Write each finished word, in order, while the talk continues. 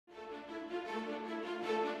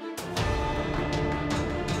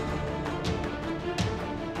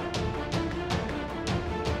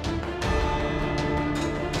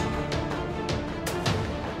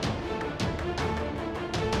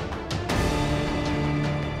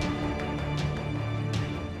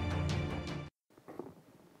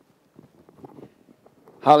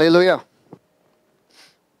Hallelujah.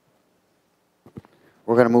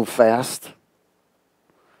 We're going to move fast.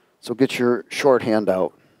 So get your shorthand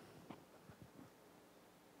out.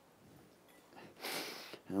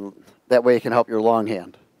 And that way it can help your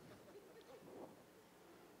longhand.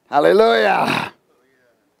 Hallelujah.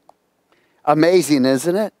 Amazing,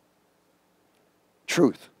 isn't it?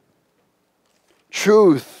 Truth.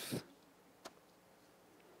 Truth.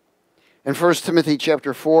 In 1 Timothy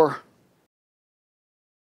chapter 4.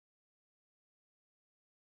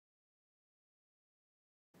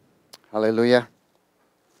 Hallelujah.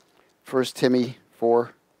 1 Timothy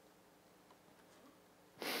 4.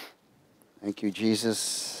 Thank you,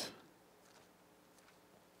 Jesus.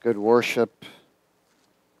 Good worship.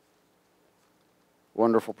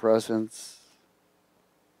 Wonderful presence.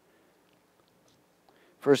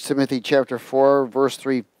 1 Timothy chapter 4, verse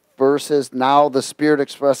 3 verses. Now the Spirit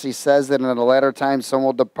expressly says that in the latter times some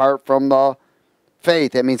will depart from the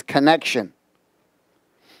faith. That means connection.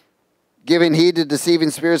 Giving heed to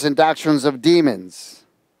deceiving spirits and doctrines of demons.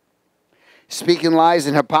 Speaking lies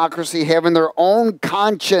and hypocrisy, having their own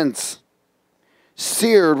conscience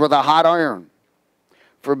seared with a hot iron.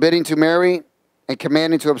 Forbidding to marry and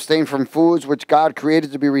commanding to abstain from foods which God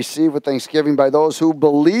created to be received with thanksgiving by those who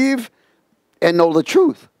believe and know the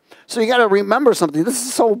truth. So you got to remember something. This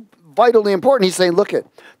is so vitally important. He's saying, look,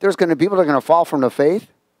 there's going to be people that are going to fall from the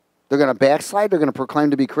faith. They're going to backslide. They're going to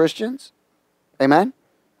proclaim to be Christians. Amen?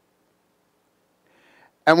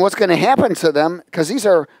 And what's going to happen to them, because these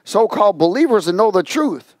are so-called believers and know the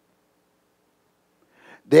truth,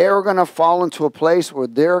 they're going to fall into a place where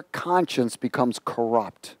their conscience becomes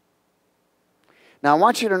corrupt. Now, I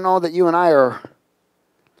want you to know that you and I are,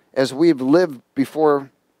 as we've lived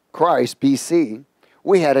before Christ, BC,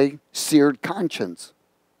 we had a seared conscience.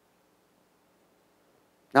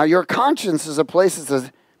 Now, your conscience is a place,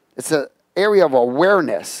 it's an area of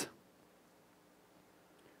awareness.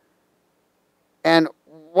 And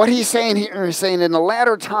what he's saying here, he's saying in the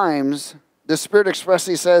latter times, the Spirit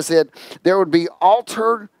expressly says that there would be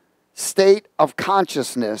altered state of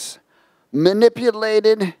consciousness,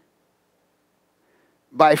 manipulated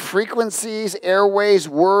by frequencies, airways,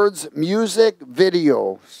 words, music,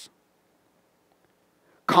 videos,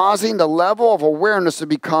 causing the level of awareness to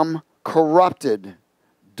become corrupted,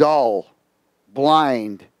 dull,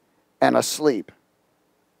 blind, and asleep.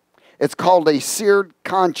 It's called a seared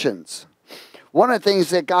conscience. One of the things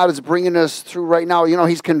that God is bringing us through right now,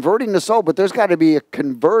 he's converting the soul, but there's got to be a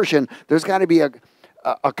conversion. There's got to be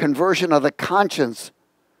a conversion of the conscience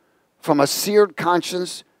from a seared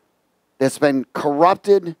conscience that's been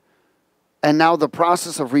corrupted, and now the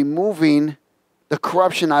process of removing the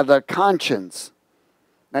corruption out of the conscience.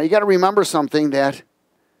 Now, you got to remember something that,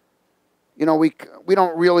 we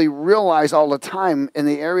don't really realize all the time in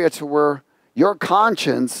the area to where your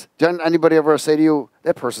conscience, didn't anybody ever say to you,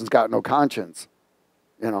 that person's got no conscience?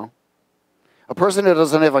 A person that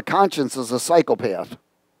doesn't have a conscience is a psychopath.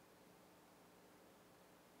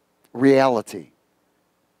 Reality.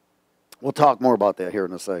 We'll talk more about that here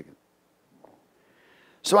in a second.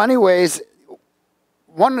 So anyways,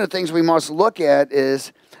 one of the things we must look at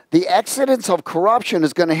is the accidents of corruption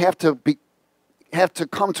is going to have to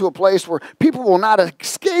come to a place where people will not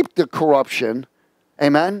escape the corruption.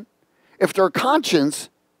 Amen? If their conscience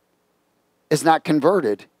is not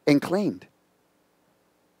converted and cleaned.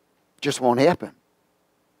 Just won't happen.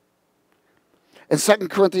 In 2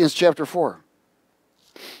 Corinthians chapter 4.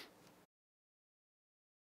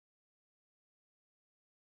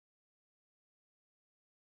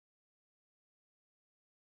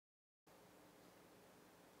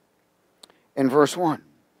 In verse 1.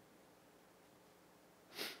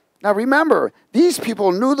 Now remember, these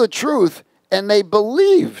people knew the truth and they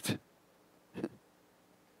believed.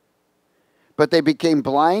 But they became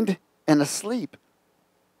blind and asleep.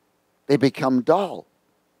 They become dull.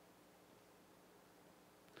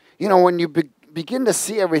 When you begin to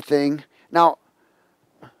see everything. Now,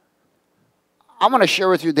 I'm going to share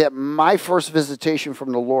with you that my first visitation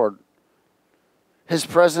from the Lord, His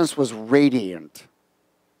presence was radiant.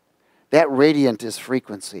 That radiant is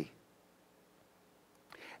frequency.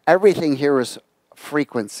 Everything here is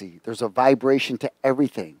frequency. There's a vibration to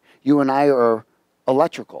everything. You and I are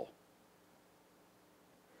electrical.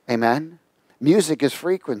 Amen? Music is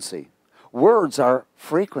frequency. Words are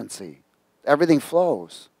frequency. Everything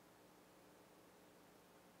flows.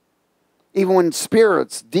 Even when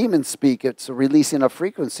spirits, demons speak, it's a releasing of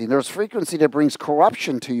frequency. There's frequency that brings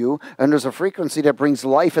corruption to you, and there's a frequency that brings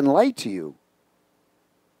life and light to you.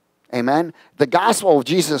 Amen? The gospel of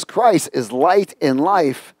Jesus Christ is light and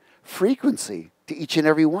life frequency to each and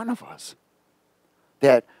every one of us.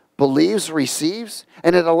 That believes, receives,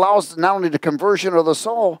 and it allows not only the conversion of the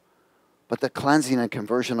soul, but the cleansing and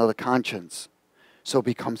conversion of the conscience. So it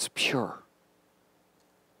becomes pure.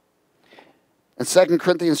 In 2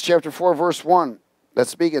 Corinthians chapter 4, verse 1,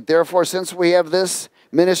 let's speak it. Therefore, since we have this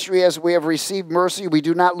ministry as we have received mercy, we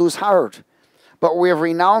do not lose heart, but we have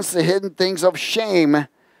renounced the hidden things of shame,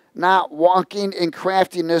 not walking in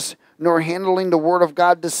craftiness, nor handling the word of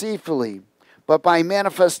God deceitfully, but by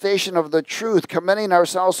manifestation of the truth, commending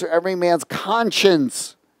ourselves to every man's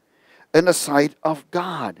conscience in the sight of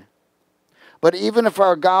God. But even if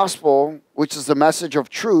our gospel, which is the message of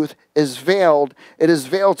truth, is veiled, it is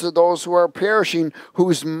veiled to those who are perishing,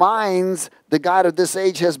 whose minds the God of this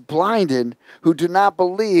age has blinded, who do not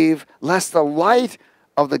believe, lest the light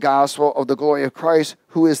of the gospel of the glory of Christ,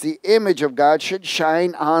 who is the image of God, should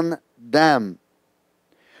shine on them.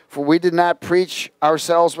 For we did not preach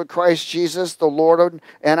ourselves but Christ Jesus, the Lord,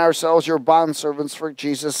 and ourselves your bondservants for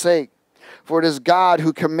Jesus' sake. For it is God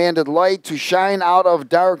who commanded light to shine out of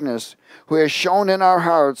darkness, who has shown in our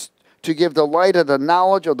hearts to give the light of the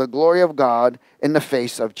knowledge of the glory of God in the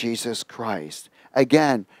face of Jesus Christ.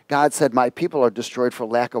 Again, God said, my people are destroyed for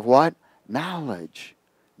lack of what? Knowledge.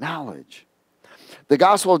 Knowledge. The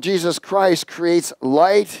gospel of Jesus Christ creates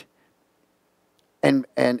light and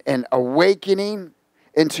awakening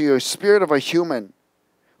into your spirit of a human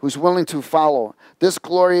who's willing to follow. This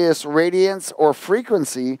glorious radiance or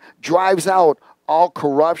frequency drives out all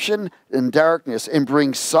corruption and darkness and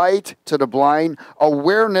brings sight to the blind,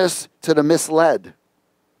 awareness to the misled.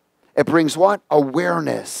 It brings what?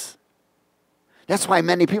 Awareness. That's why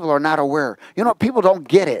many people are not aware. You know, people don't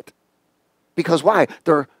get it. Because why?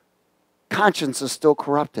 Their conscience is still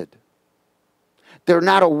corrupted. They're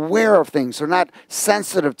not aware of things. They're not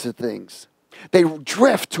sensitive to things. They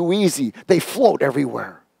drift too easy. They float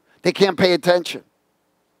everywhere. They can't pay attention.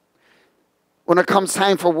 When it comes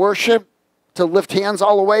time for worship, to lift hands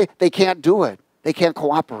all the way, they can't do it. They can't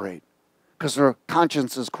cooperate because their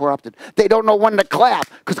conscience is corrupted. They don't know when to clap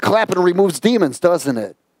because clapping removes demons, doesn't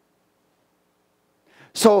it?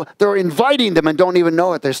 So they're inviting them and don't even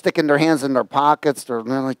know it. They're sticking their hands in their pockets. They're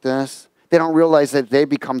like this. They don't realize that they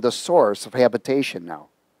become the source of habitation now.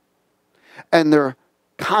 And their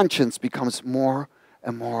conscience becomes more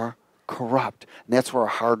and more corrupt. And that's where a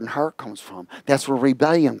hardened heart comes from. That's where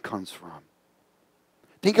rebellion comes from.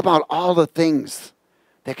 Think about all the things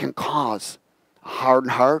that can cause a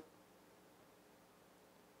hardened heart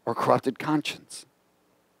or corrupted conscience.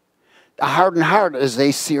 A hardened heart is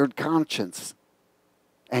a seared conscience.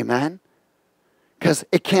 Amen? Because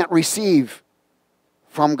it can't receive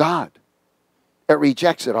from God. It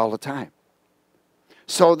rejects it all the time.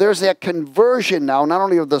 So there's that conversion now, not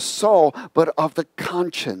only of the soul, but of the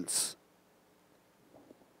conscience.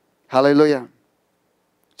 Hallelujah.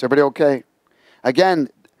 Is everybody okay? Again,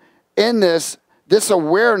 in this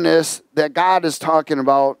awareness that God is talking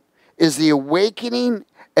about is the awakening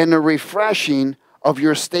and the refreshing of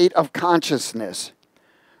your state of consciousness,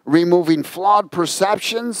 removing flawed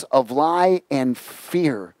perceptions of lie and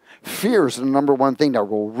fear. Fear is the number one thing that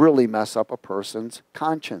will really mess up a person's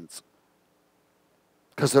conscience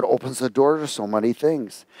because it opens the door to so many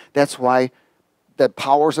things. That's why the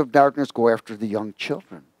powers of darkness go after the young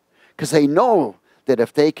children, because they know that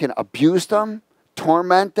if they can abuse them,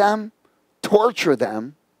 torment them, torture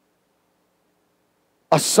them,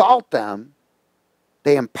 assault them,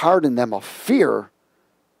 they impart in them a fear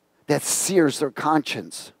that sears their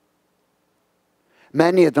conscience.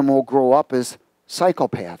 Many of them will grow up as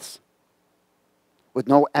psychopaths with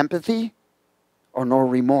no empathy or no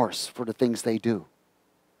remorse for the things they do.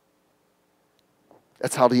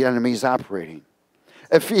 That's how the enemy is operating.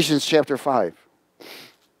 Ephesians chapter 5.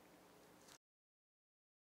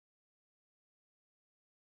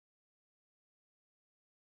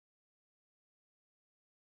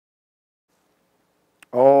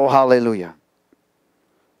 Oh, hallelujah.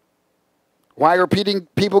 Why are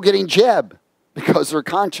people getting jabbed? Because their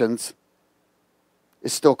conscience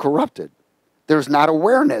is still corrupted. There's not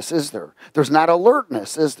awareness, is there? There's not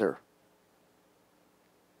alertness, is there?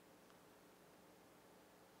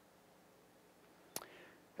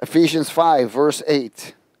 Ephesians 5, verse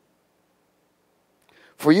 8.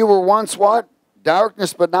 For you were once what?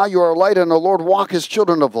 Darkness, but now you are light in the Lord. Walk as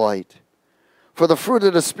children of light. For the fruit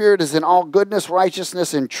of the Spirit is in all goodness,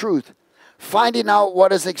 righteousness, and truth, finding out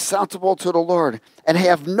what is acceptable to the Lord, and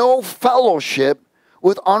have no fellowship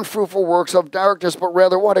with unfruitful works of darkness, but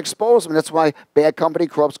rather what? Expose them. That's why bad company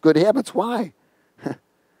corrupts good habits. Why?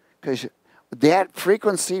 Because that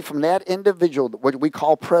frequency from that individual, what we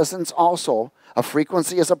call presence also, a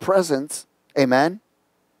frequency is a presence, amen,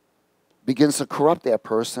 begins to corrupt that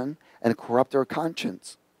person and corrupt their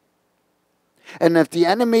conscience. And if the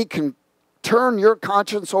enemy can turn your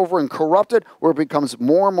conscience over and corrupt it, where it becomes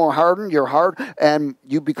more and more hardened, your heart, and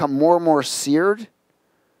you become more and more seared,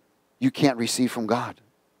 you can't receive from God.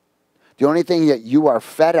 The only thing that you are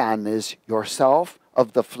fed on is yourself,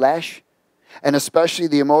 of the flesh, and especially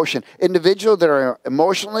the emotion. Individuals that are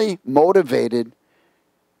emotionally motivated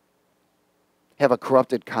have a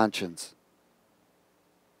corrupted conscience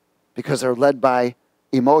because they're led by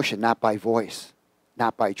emotion, not by voice,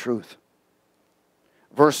 not by truth.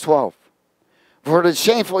 Verse 12. For it is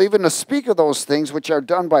shameful even to speak of those things which are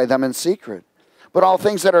done by them in secret. But all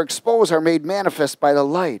things that are exposed are made manifest by the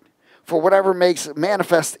light. For whatever makes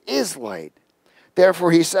manifest is light.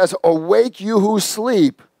 Therefore he says, awake you who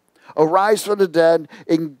sleep, arise from the dead,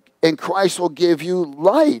 and Christ will give you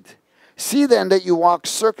light. See then that you walk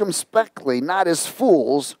circumspectly, not as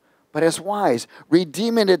fools, but as wise,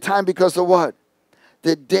 redeeming the time because of what?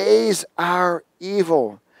 The days are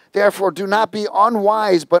evil. Therefore, do not be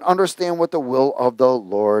unwise, but understand what the will of the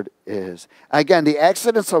Lord is. Again, the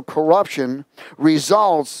accidents of corruption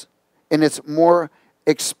results in its more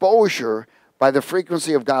exposure by the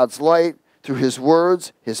frequency of God's light through his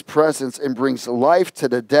words, his presence, and brings life to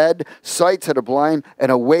the dead, sight to the blind,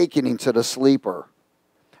 and awakening to the sleeper.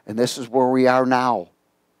 And this is where we are now.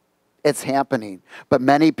 It's happening. But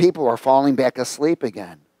many people are falling back asleep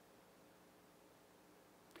again.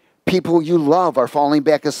 People you love are falling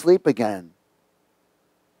back asleep again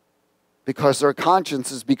because their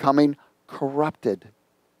conscience is becoming corrupted.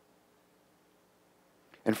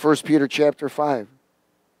 In 1 Peter chapter 5.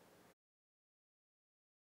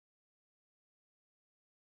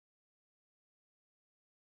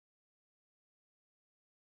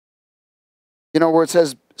 You know, where it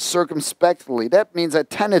says circumspectly, that means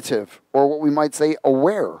attentive, or what we might say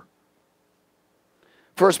aware.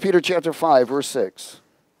 1 Peter chapter 5, verse 6.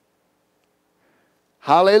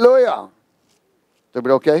 Hallelujah. Is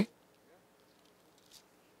everybody okay?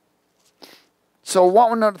 So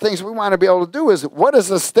one of the things we want to be able to do is, what is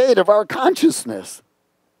the state of our consciousness?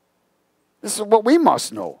 This is what we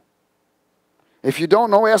must know. If you don't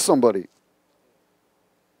know, ask somebody.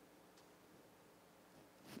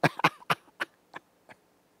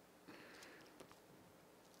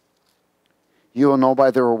 You will know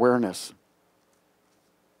by their awareness.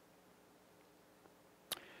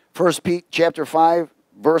 1 Peter chapter 5,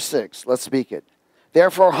 verse 6. Let's speak it.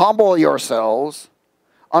 Therefore, humble yourselves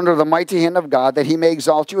under the mighty hand of God, that he may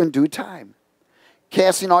exalt you in due time.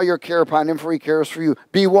 Casting all your care upon him, for he cares for you.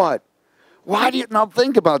 Be what? Why do you not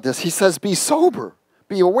think about this? He says, be sober,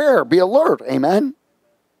 be aware, be alert. Amen?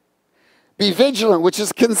 Be vigilant, which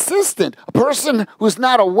is consistent. A person who's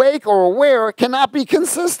not awake or aware cannot be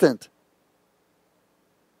consistent.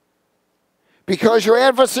 Because your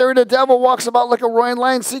adversary, the devil, walks about like a roaring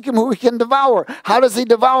lion, seeking who he can devour. How does he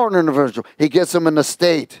devour an individual? He gets him in a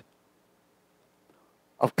state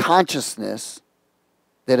of consciousness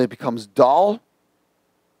that it becomes dull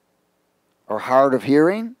or hard of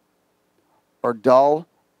hearing or dull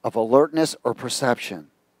of alertness or perception.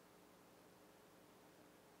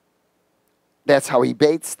 That's how he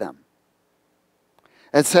baits them.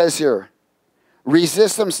 It says here,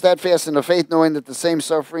 resist them steadfast in the faith, knowing that the same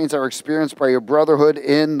sufferings are experienced by your brotherhood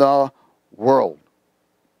in the world.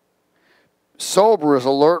 Sober is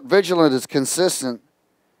alert, vigilant is consistent.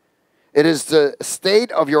 It is the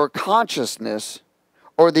state of your consciousness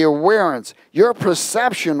or the awareness. Your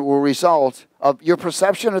perception will result of your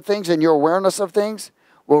perception of things and your awareness of things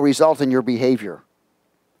will result in your behavior.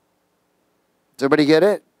 Does everybody get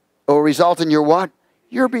it? It will result in your what?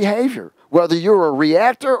 Your behavior. Whether you're a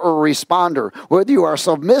reactor or a responder, whether you are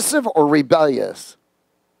submissive or rebellious.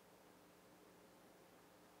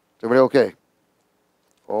 Is everybody okay?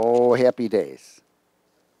 Oh, happy days.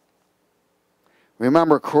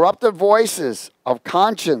 Remember, corrupted voices of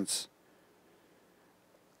conscience,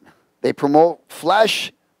 they promote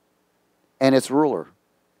flesh and its ruler.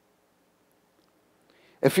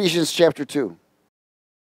 Ephesians chapter 2.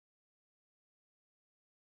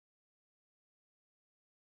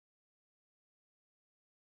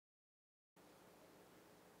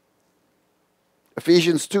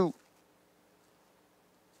 Ephesians 2.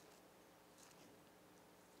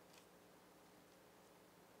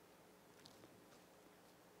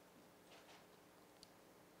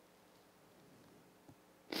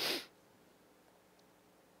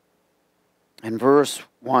 And verse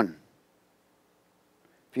 1.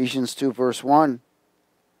 Ephesians 2, verse 1.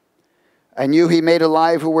 And you he made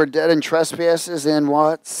alive who were dead in trespasses and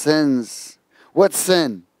what? Sins. What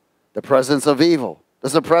sin? The presence of evil.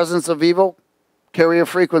 Does the presence of evil carry a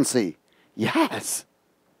frequency? Yes.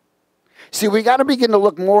 See, we got to begin to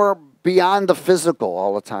look more beyond the physical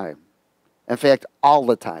all the time In fact, all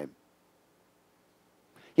the time.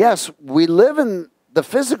 Yes, we live in the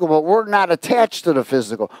physical, but we're not attached to the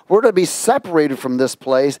physical. We're to be separated from this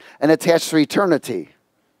place and attached to eternity,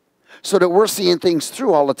 so that we're seeing things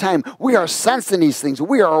through all the time. We are sensing these things.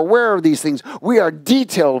 We are aware of these things. We are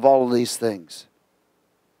detailed of all of these things.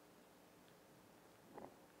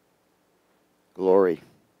 Glory.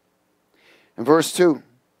 In verse 2,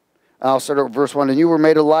 I'll start at verse 1. And you were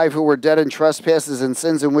made alive who were dead in trespasses and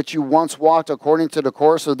sins in which you once walked according to the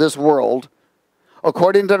course of this world,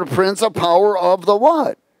 according to the prince of power of the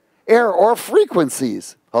what? Air or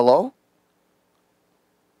frequencies. Hello?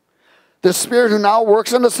 The spirit who now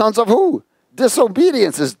works in the sons of who?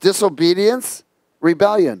 Disobedience. Is disobedience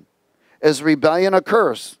rebellion? Is rebellion a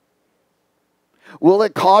curse? Will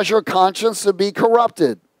it cause your conscience to be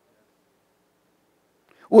corrupted?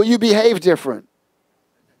 Will you behave different?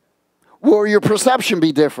 Will your perception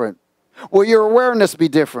be different? Will your awareness be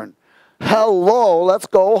different? Hello, let's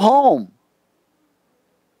go home.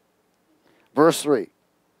 Verse 3.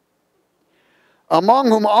 Among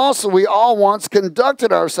whom also we all once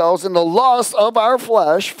conducted ourselves in the lust of our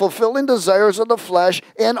flesh, fulfilling desires of the flesh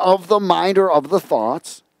and of the mind or of the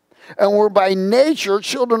thoughts, and were by nature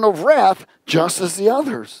children of wrath, just as the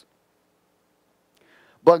others.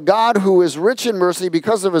 But God, who is rich in mercy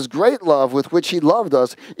because of his great love with which he loved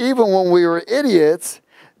us, even when we were idiots,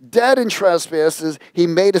 dead in trespasses, he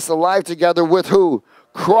made us alive together with who?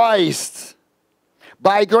 Christ.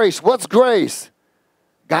 By grace. What's grace?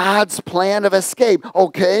 God's plan of escape.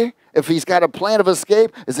 Okay, if he's got a plan of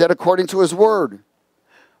escape, is that according to his word?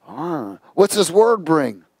 What's his word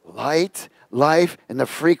bring? Light, life, and the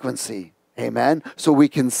frequency. Amen? So we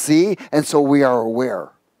can see, and so we are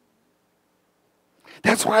aware.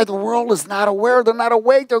 That's why the world is not aware. They're not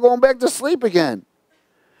awake. They're going back to sleep again.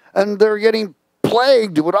 And they're getting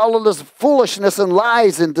plagued with all of this foolishness and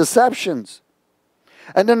lies and deceptions.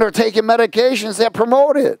 And then they're taking medications that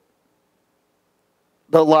promote it.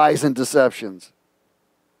 The lies and deceptions.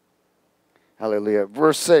 Hallelujah.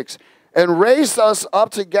 Verse 6. And raised us up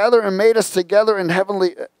together and made us sit together in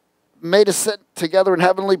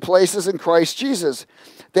heavenly places in Christ Jesus,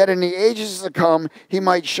 that in the ages to come he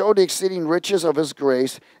might show the exceeding riches of his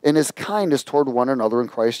grace and his kindness toward one another in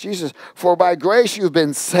Christ Jesus. For by grace you've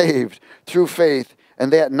been saved through faith,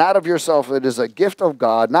 and that not of yourself, it is a gift of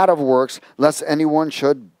God, not of works, lest anyone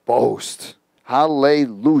should boast.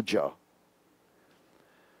 Hallelujah.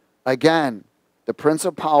 Again, the prince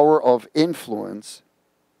of power of influence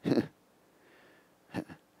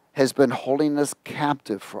has been holding us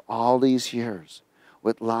captive for all these years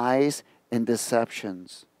with lies and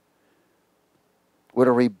deceptions, with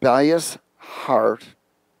a rebellious heart,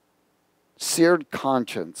 seared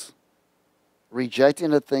conscience,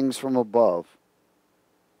 rejecting the things from above.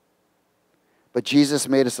 But Jesus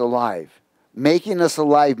made us alive. Making us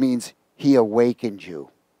alive means he awakened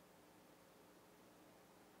you.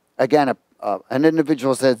 Again, an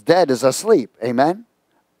individual that's dead is asleep. Amen?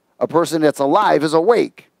 A person that's alive is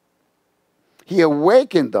awake. He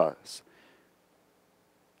awakened us.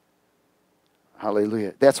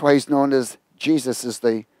 Hallelujah. That's why he's known as Jesus is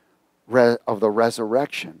of the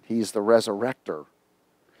resurrection. He's the resurrector.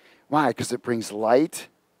 Why? Because it brings light,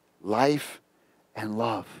 life, and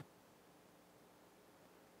love.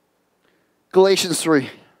 Galatians 3.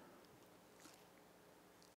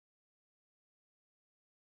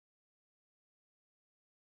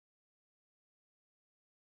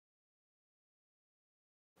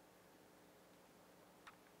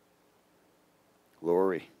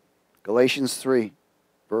 Glory. Galatians 3,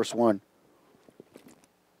 verse 1.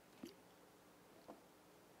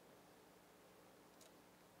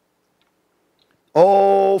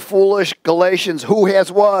 Oh, foolish Galatians, who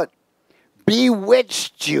has what?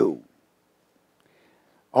 Bewitched you.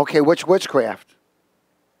 Okay, which witchcraft?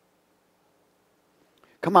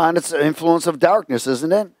 Come on, it's the influence of darkness,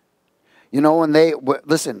 isn't it? You know, when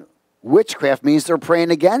listen, witchcraft means they're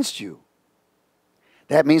praying against you.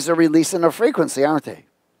 That means they're releasing a frequency, aren't they?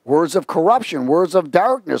 Words of corruption, words of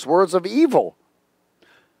darkness, words of evil.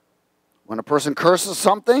 When a person curses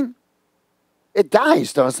something, it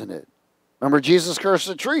dies, doesn't it? Remember, Jesus cursed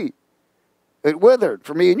a tree. It withered.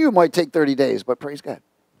 For me and you, it might take 30 days, but praise God.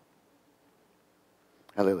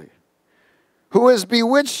 Hallelujah. Who has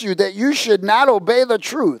bewitched you that you should not obey the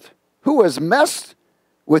truth? Who has messed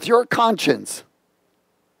with your conscience?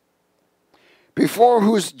 Before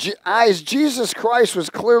whose eyes Jesus Christ was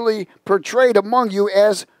clearly portrayed among you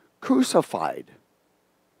as crucified.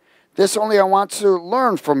 This only I want to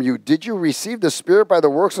learn from you. Did you receive the Spirit by the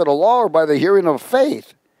works of the law or by the hearing of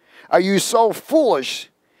faith? Are you so foolish?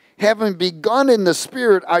 Having begun in the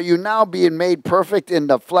Spirit, are you now being made perfect in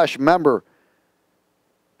the flesh? Remember,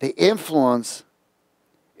 the influence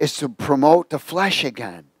is to promote the flesh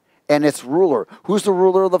again and its ruler. Who's the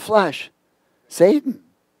ruler of the flesh? Satan.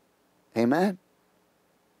 Amen.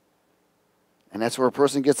 And that's where a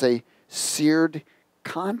person gets a seared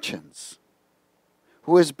conscience.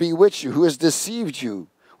 Who has bewitched you? Who has deceived you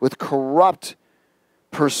with corrupt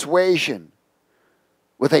persuasion,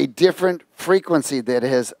 with a different frequency that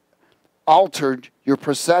has altered your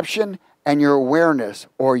perception and your awareness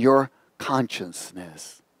or your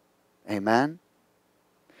consciousness? Amen?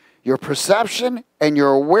 Your perception and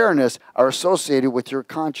your awareness are associated with your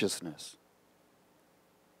consciousness.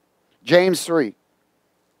 James 3.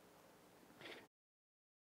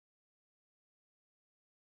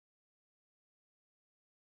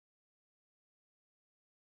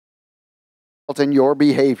 In your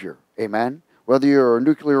behavior. Amen? Whether you're a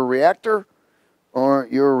nuclear reactor or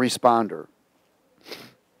you're a responder.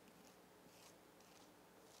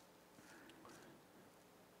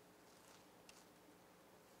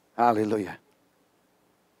 Hallelujah.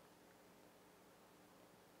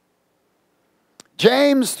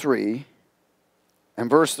 James 3 and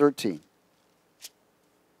verse 13.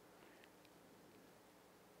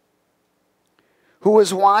 Who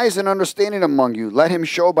is wise and understanding among you? Let him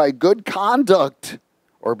show by good conduct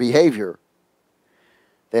or behavior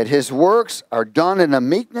that his works are done in the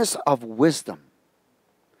meekness of wisdom.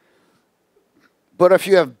 But if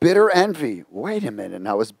you have bitter envy, wait a minute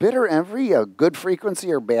now, is bitter envy a good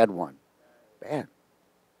frequency or a bad one? Bad.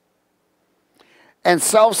 And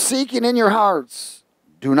self-seeking in your hearts,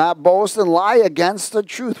 do not boast and lie against the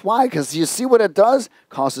truth. Why? Because you see what it does?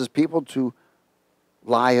 Causes people to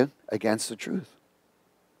lie against the truth.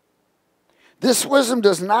 This wisdom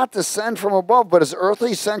does not descend from above, but is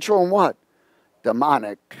earthly, sensual, and what?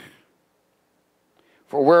 Demonic.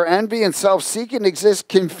 For where envy and self-seeking exist,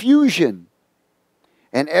 confusion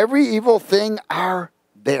and every evil thing are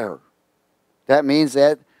there. That means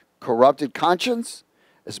that corrupted conscience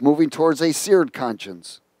is moving towards a seared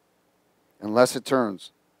conscience, unless it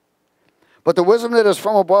turns. But the wisdom that is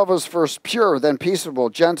from above is first pure, then peaceable,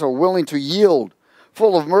 gentle, willing to yield,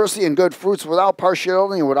 full of mercy and good fruits, without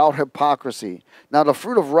partiality and without hypocrisy. Now the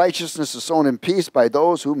fruit of righteousness is sown in peace by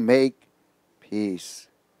those who make peace.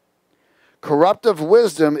 Corruptive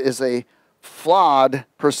wisdom is a flawed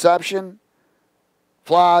perception,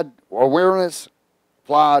 flawed awareness,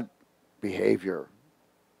 flawed behavior.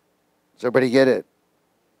 Does everybody get it?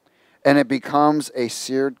 And it becomes a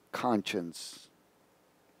seared conscience.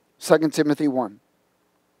 2 Timothy 1.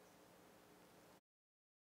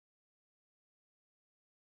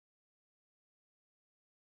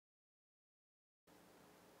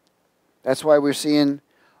 That's why we're seeing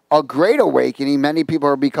a great awakening. Many people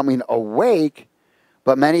are becoming awake,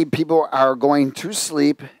 but many people are going to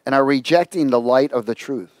sleep and are rejecting the light of the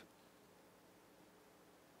truth.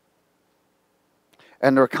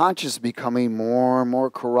 And their conscience is becoming more and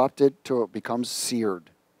more corrupted till it becomes seared.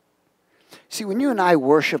 See, when you and I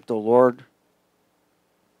worship the Lord,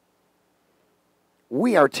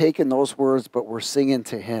 we are taking those words, but we're singing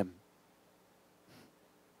to Him.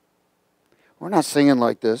 We're not singing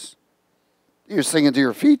like this. You're singing to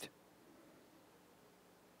your feet.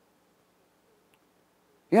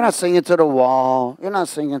 You're not singing to the wall. You're not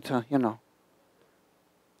singing to,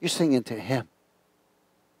 You're singing to Him.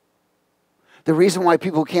 The reason why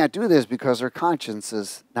people can't do this is because their conscience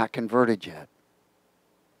is not converted yet.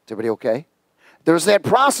 Is everybody okay? There's that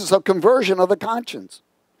process of conversion of the conscience.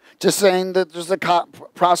 Just saying that there's a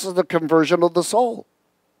process of conversion of the soul.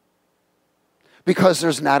 Because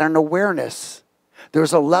there's not an awareness.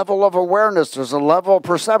 There's a level of awareness. There's a level of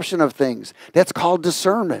perception of things. That's called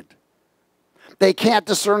discernment. They can't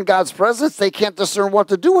discern God's presence. They can't discern what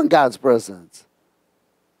to do in God's presence.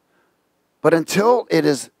 But until it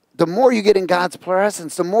is, the more you get in God's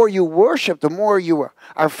presence, the more you worship, the more you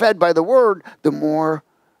are fed by the Word, the more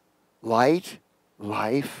light,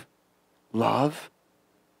 life, love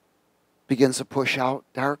begins to push out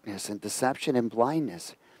darkness and deception and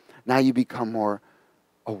blindness. Now you become more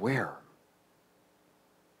aware.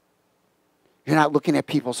 You're not looking at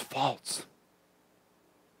people's faults.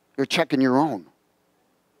 You're checking your own.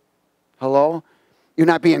 Hello? You're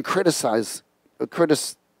not being critical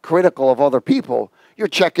of other people. You're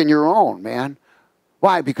checking your own, man.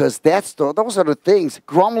 Why? Because those are the things.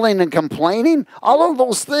 Grumbling and complaining, all of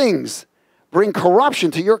those things bring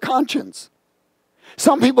corruption to your conscience.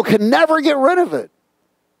 Some people can never get rid of it.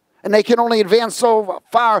 And they can only advance so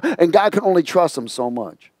far, and God can only trust them so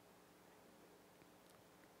much.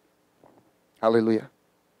 Hallelujah.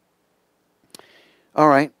 All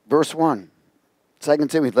right, verse 1. 2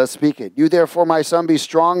 Timothy, let's speak it. You therefore, my son, be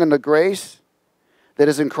strong in the grace that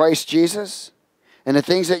is in Christ Jesus. and the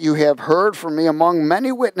things that you have heard from me among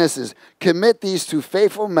many witnesses, commit these to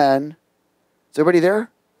faithful men. Is everybody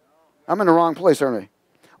there? I'm in the wrong place, aren't I?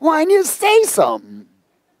 Why didn't you say something?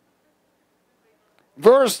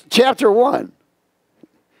 Chapter 1.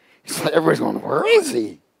 Everybody's going, where is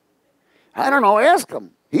he? I don't know, ask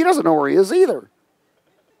him. He doesn't know where he is either.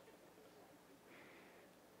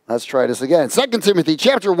 Let's try this again. 2 Timothy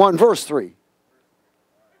chapter 1, verse 3.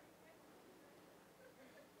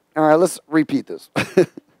 All right, let's repeat this.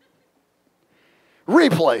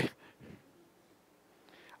 Replay.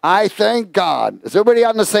 I thank God. Is everybody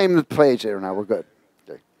on the same page there now? We're good.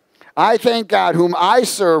 Okay. I thank God whom I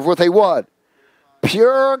serve with a what?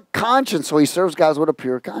 Pure conscience. So he serves God with a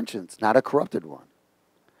pure conscience, not a corrupted one.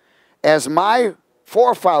 As my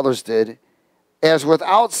forefathers did, as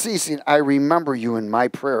without ceasing I remember you in my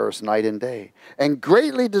prayers night and day, and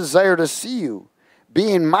greatly desire to see you,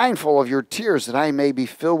 being mindful of your tears, that I may be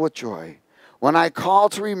filled with joy, when I call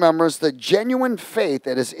to remembrance the genuine faith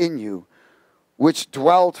that is in you, which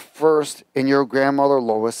dwelt first in your grandmother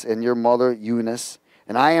Lois and your mother Eunice,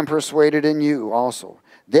 and I am persuaded in you also.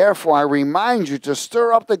 Therefore I remind you to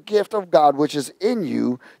stir up the gift of God which is in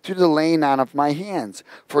you to the laying on of my hands.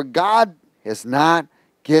 For God has not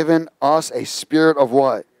given us a spirit of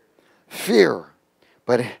what? Fear,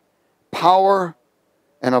 but power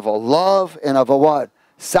and of a love and of a what?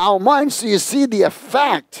 Sound mind. So you see the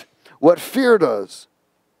effect, what fear does.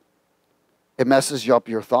 It messes you up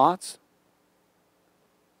your thoughts.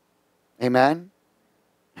 Amen.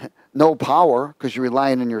 No power because you're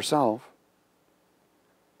relying on yourself.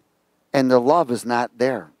 And the love is not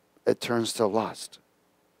there. It turns to lust.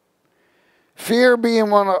 Fear being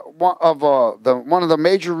one of the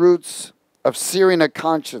major roots of searing a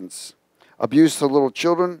conscience. Abuse to little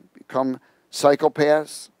children become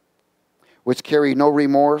psychopaths, which carry no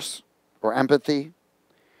remorse or empathy,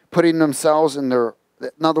 putting themselves in their,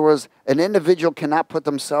 in other words, an individual cannot put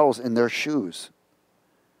themselves in their shoes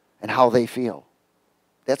and how they feel.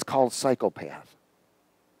 That's called psychopath.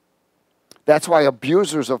 That's why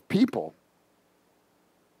abusers of people,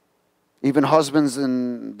 even husbands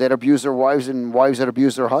that abuse their wives and wives that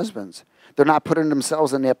abuse their husbands, they're not putting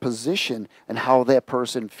themselves in that position and how that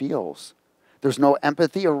person feels. There's no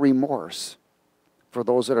empathy or remorse for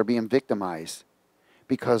those that are being victimized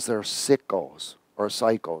because they're sickos or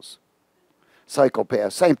psychos.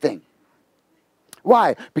 Psychopaths, same thing.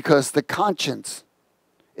 Why? Because the conscience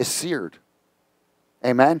is seared.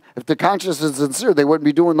 Amen? If the conscience is sincere, they wouldn't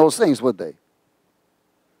be doing those things, would they?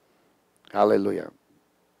 Hallelujah.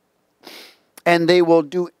 And they will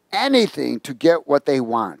do anything to get what they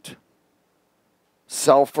want.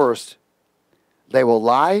 Self first. They will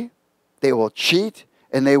lie, they will cheat,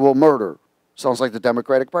 and they will murder. Sounds like the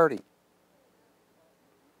Democratic Party.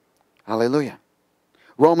 Hallelujah.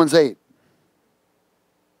 Romans 8.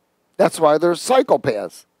 That's why they're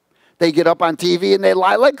psychopaths. They get up on TV and they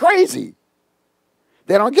lie like crazy.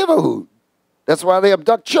 They don't give a hoot. That's why they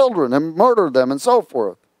abduct children and murder them and so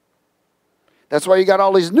forth. That's why you got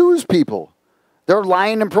all these news people. They're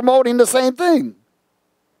lying and promoting the same thing.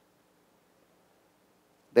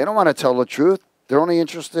 They don't want to tell the truth. They're only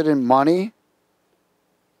interested in money,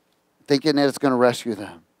 thinking that it's going to rescue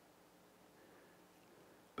them.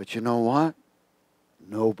 But you know what?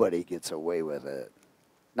 Nobody gets away with it.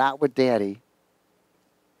 Not with Daddy.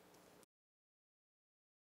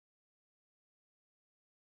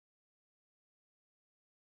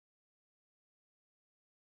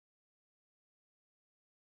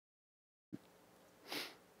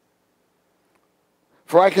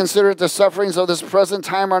 For I consider that the sufferings of this present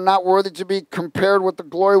time are not worthy to be compared with the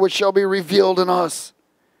glory which shall be revealed in us.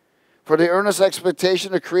 For the earnest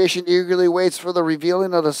expectation of creation eagerly waits for the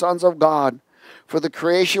revealing of the sons of God. For the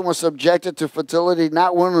creation was subjected to fertility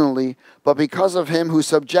not willingly, but because of him who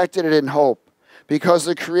subjected it in hope. Because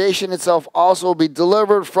the creation itself also will be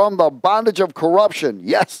delivered from the bondage of corruption,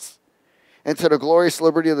 yes, into the glorious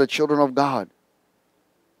liberty of the children of God.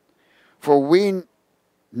 For we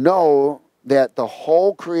know that the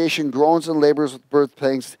whole creation groans and labors with birth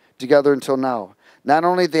pangs together until now. Not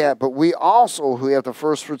only that, but we also who have the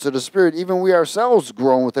first fruits of the Spirit, even we ourselves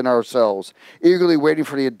groan within ourselves, eagerly waiting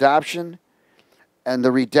for the adoption and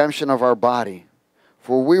the redemption of our body.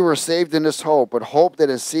 For we were saved in this hope, but hope that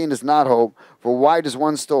is seen is not hope. For why does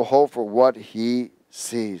one still hope for what he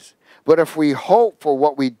sees? But if we hope for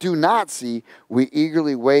what we do not see, we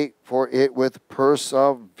eagerly wait for it with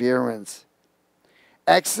perseverance.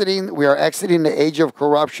 We are exiting the age of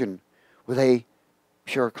corruption with a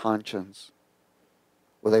pure conscience.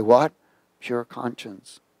 With a what? Pure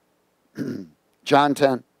conscience. John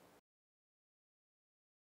 10.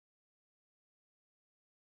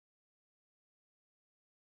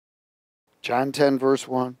 John 10, verse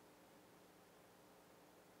 1.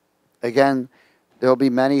 Again, there will be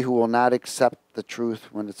many who will not accept the truth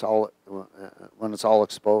when it's all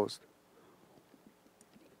exposed,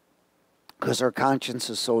 because their conscience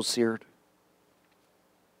is so seared.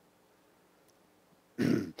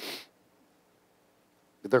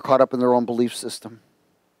 They're caught up in their own belief system.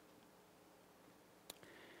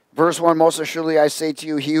 Verse 1, most assuredly I say to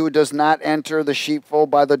you, he who does not enter the sheepfold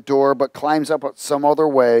by the door, but climbs up some other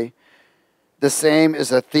way, the same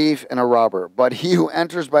is a thief and a robber. But he who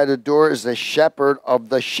enters by the door is the shepherd of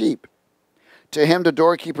the sheep. To him the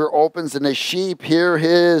doorkeeper opens, and the sheep hear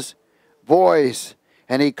his voice,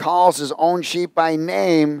 and he calls his own sheep by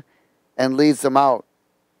name and leads them out.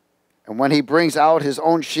 And when he brings out his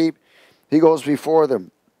own sheep, he goes before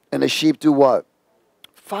them. And the sheep do what?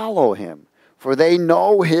 Follow him, for they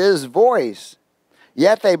know his voice.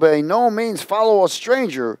 Yet they by no means follow a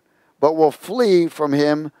stranger, but will flee from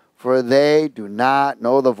him, for they do not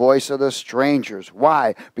know the voice of the strangers.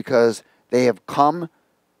 Why? Because they have come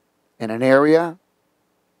in an area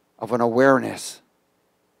of an awareness.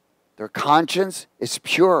 Their conscience is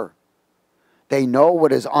pure. They know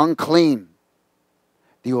what is unclean.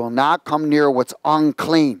 They will not come near what's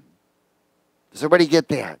unclean. Does everybody get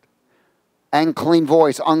that? Unclean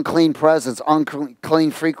voice, unclean presence,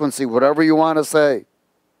 unclean frequency, whatever you want to say.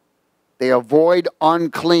 They avoid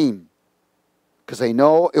unclean because they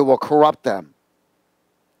know it will corrupt them.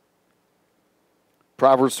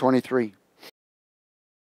 Proverbs 23.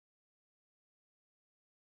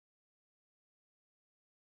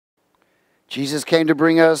 Jesus came to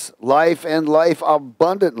bring us life and life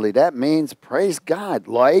abundantly. That means, praise God,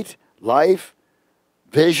 light, life,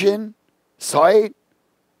 vision, sight.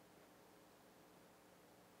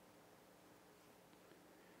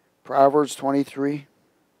 Proverbs 23.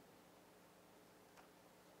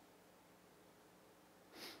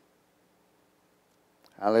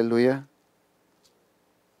 Hallelujah.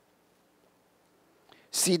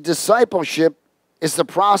 See, discipleship is the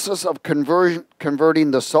process of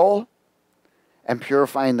converting the soul and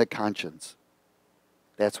purifying the conscience.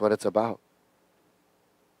 That's what it's about.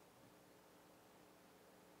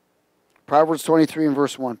 Proverbs 23 and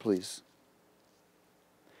verse 1, please.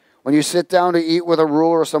 When you sit down to eat with a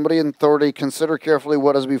ruler or somebody in authority, consider carefully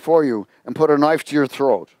what is before you and put a knife to your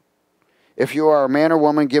throat. If you are a man or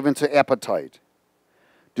woman given to appetite,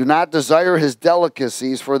 do not desire his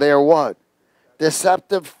delicacies, for they are what?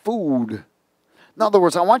 Deceptive food. In other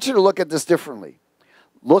words, I want you to look at this differently.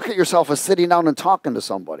 Look at yourself as sitting down and talking to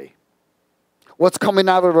somebody. What's coming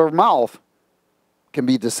out of their mouth can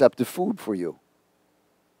be deceptive food for you.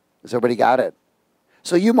 Has everybody got it?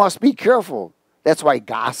 So you must be careful. That's why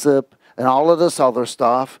gossip and all of this other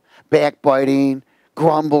stuff, backbiting,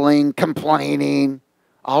 grumbling, complaining,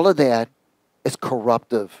 all of that is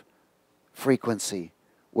corruptive frequency,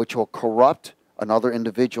 which will corrupt another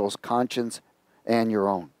individual's conscience and your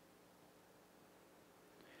own.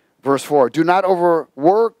 Verse 4, do not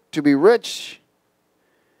overwork to be rich,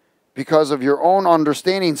 because of your own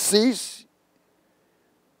understanding cease.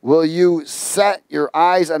 Will you set your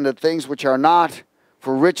eyes on the things which are not?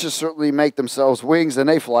 For riches certainly make themselves wings, and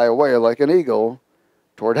they fly away like an eagle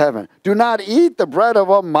toward heaven. Do not eat the bread of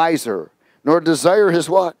a miser, nor desire his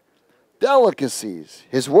what? Delicacies,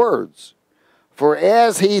 his words. For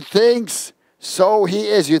as he thinks, so he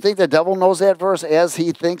is. You think the devil knows that verse? As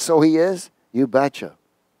he thinks, so he is? You betcha.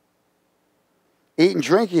 Eat and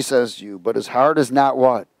drink, he says to you, but his heart is not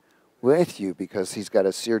what? With you, because he's got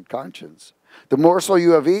a seared conscience. The more so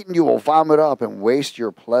you have eaten, you will vomit up and waste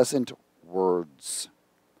your pleasant words.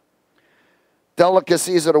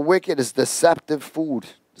 Delicacies of the wicked is deceptive food,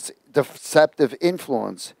 deceptive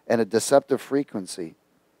influence, and a deceptive frequency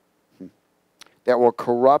that will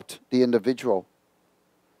corrupt the individual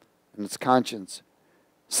and its conscience.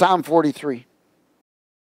 Psalm 43.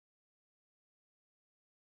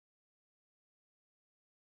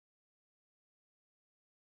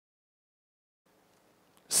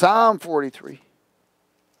 Psalm 43.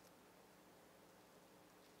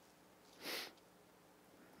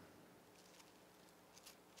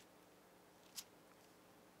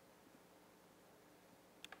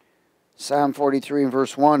 Psalm 43 and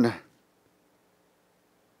verse 1.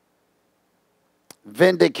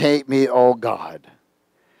 Vindicate me, O God.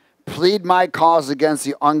 Plead my cause against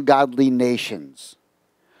the ungodly nations.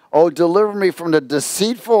 O deliver me from the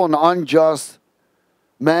deceitful and unjust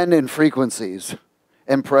men and frequencies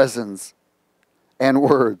and presence and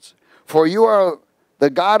words. For you are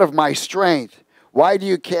the God of my strength. Why do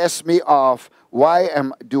you cast me off? Why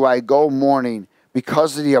do I go mourning?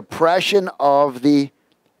 Because of the oppression of the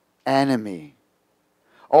enemy.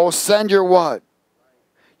 Oh, send your what?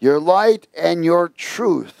 your light and your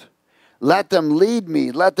truth. Let them lead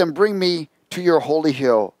me. Let them bring me to your holy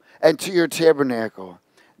hill and to your tabernacle.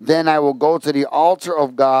 Then I will go to the altar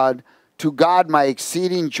of God, to God my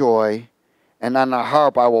exceeding joy, and on the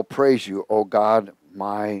harp I will praise you, O God,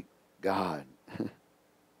 my God.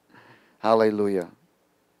 Hallelujah.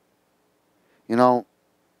 You know,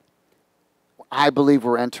 I believe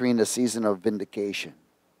we're entering the season of vindication.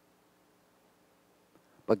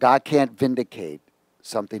 But God can't vindicate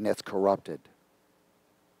something that's corrupted.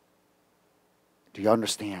 Do you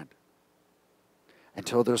understand?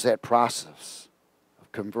 Until there's that process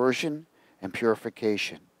of conversion and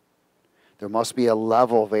purification, there must be a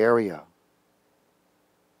level of area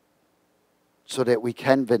so that we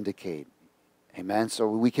can vindicate. Amen? So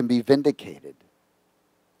we can be vindicated.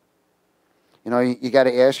 You know, you got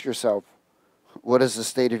to ask yourself, what is the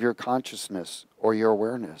state of your consciousness or your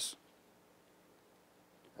awareness?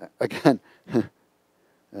 Again,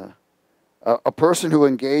 a person who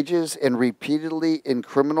engages in repeatedly in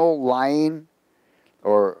criminal, lying,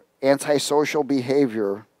 or antisocial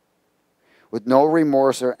behavior with no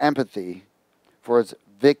remorse or empathy for its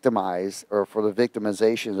victimized or for the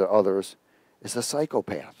victimization of others is a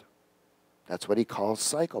psychopath. That's what he calls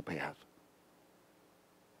psychopath.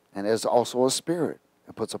 And is also a spirit.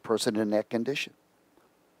 It puts a person in that condition.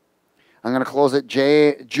 I'm going to close at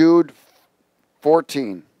Jude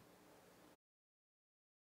 14.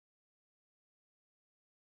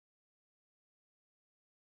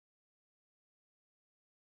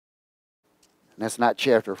 And that's not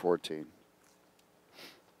chapter 14.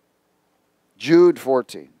 Jude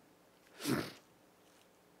 14.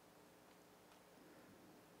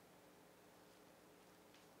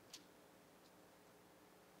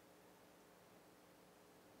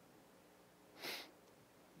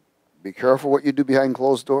 Be careful what you do behind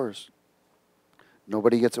closed doors.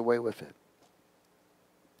 Nobody gets away with it.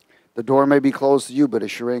 The door may be closed to you, but it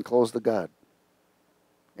sure ain't closed to God.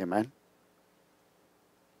 Amen.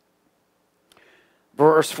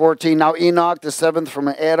 Verse 14, now Enoch, the seventh from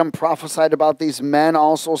Adam, prophesied about these men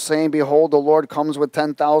also, saying, behold, the Lord comes with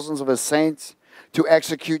 10,000s of his saints to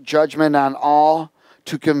execute judgment on all,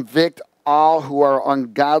 to convict all who are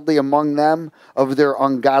ungodly among them of their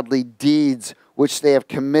ungodly deeds, which they have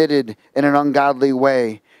committed in an ungodly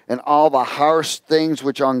way, and all the harsh things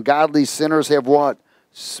which ungodly sinners have what?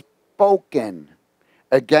 Spoken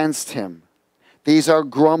against him. These are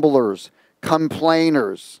grumblers,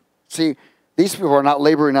 complainers. See, these people are not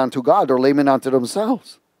laboring unto God, they're laboring unto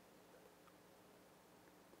themselves.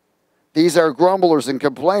 These are grumblers and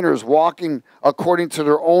complainers, walking according to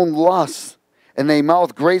their own lusts, and they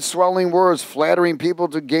mouth great swelling words, flattering people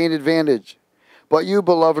to gain advantage. But you,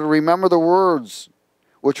 beloved, remember the words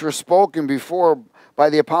which were spoken before by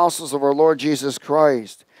the apostles of our Lord Jesus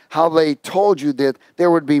Christ, how they told you that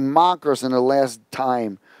there would be mockers in the last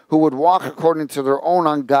time, who would walk according to their own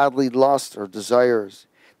ungodly lusts or desires.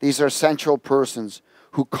 These are sensual persons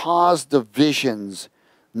who cause divisions,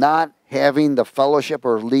 not having the fellowship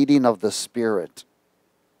or leading of the Spirit.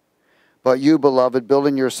 But you, beloved,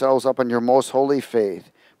 building yourselves up on your most holy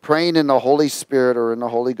faith, praying in the Holy Spirit or in the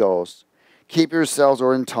Holy Ghost, keep yourselves,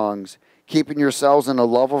 or in tongues, keeping yourselves in the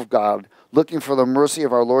love of God, looking for the mercy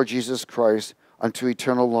of our Lord Jesus Christ unto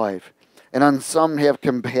eternal life. And on some have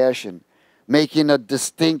compassion, making a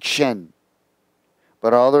distinction,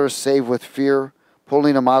 but others save with fear,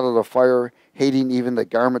 pulling them out of the fire, hating even the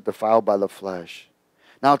garment defiled by the flesh.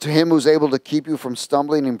 Now to him who is able to keep you from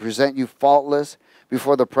stumbling and present you faultless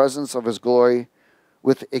before the presence of his glory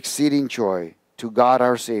with exceeding joy, to God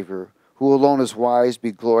our Savior, who alone is wise,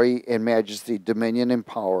 be glory and majesty, dominion and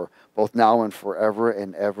power, both now and forever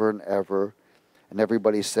and ever and ever. And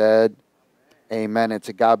everybody said, amen. And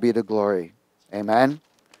to God be the glory. Amen.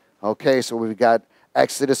 Okay, so we've got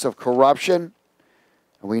exodus of corruption.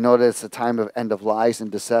 And we know that it's the time of end of lies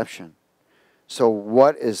and deception. So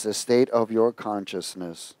what is the state of your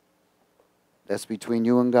consciousness? That's between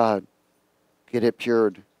you and God. Get it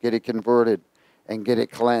pured, get it converted, and get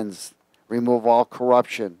it cleansed. Remove all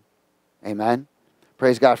corruption. Amen.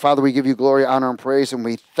 Praise God. Father, we give you glory, honor, and praise, and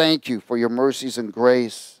we thank you for your mercies and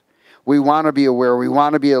grace. We want to be aware. We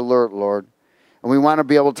want to be alert, Lord. And we want to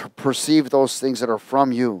be able to perceive those things that are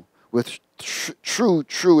from you with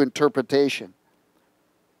true interpretation.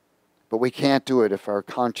 But we can't do it if our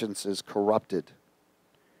conscience is corrupted.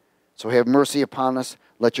 So have mercy upon us.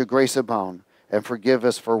 Let your grace abound. And forgive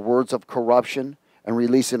us for words of corruption and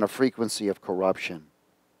releasing a frequency of corruption.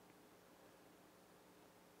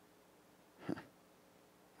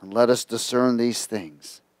 And let us discern these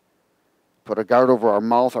things. Put a guard over our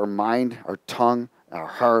mouth, our mind, our tongue, our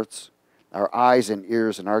hearts, our eyes and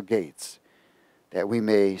ears, and our gates. that we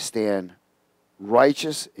may stand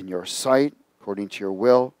righteous in your sight, according to your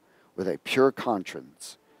will, with a pure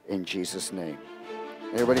conscience, in Jesus' name.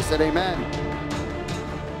 Everybody said amen.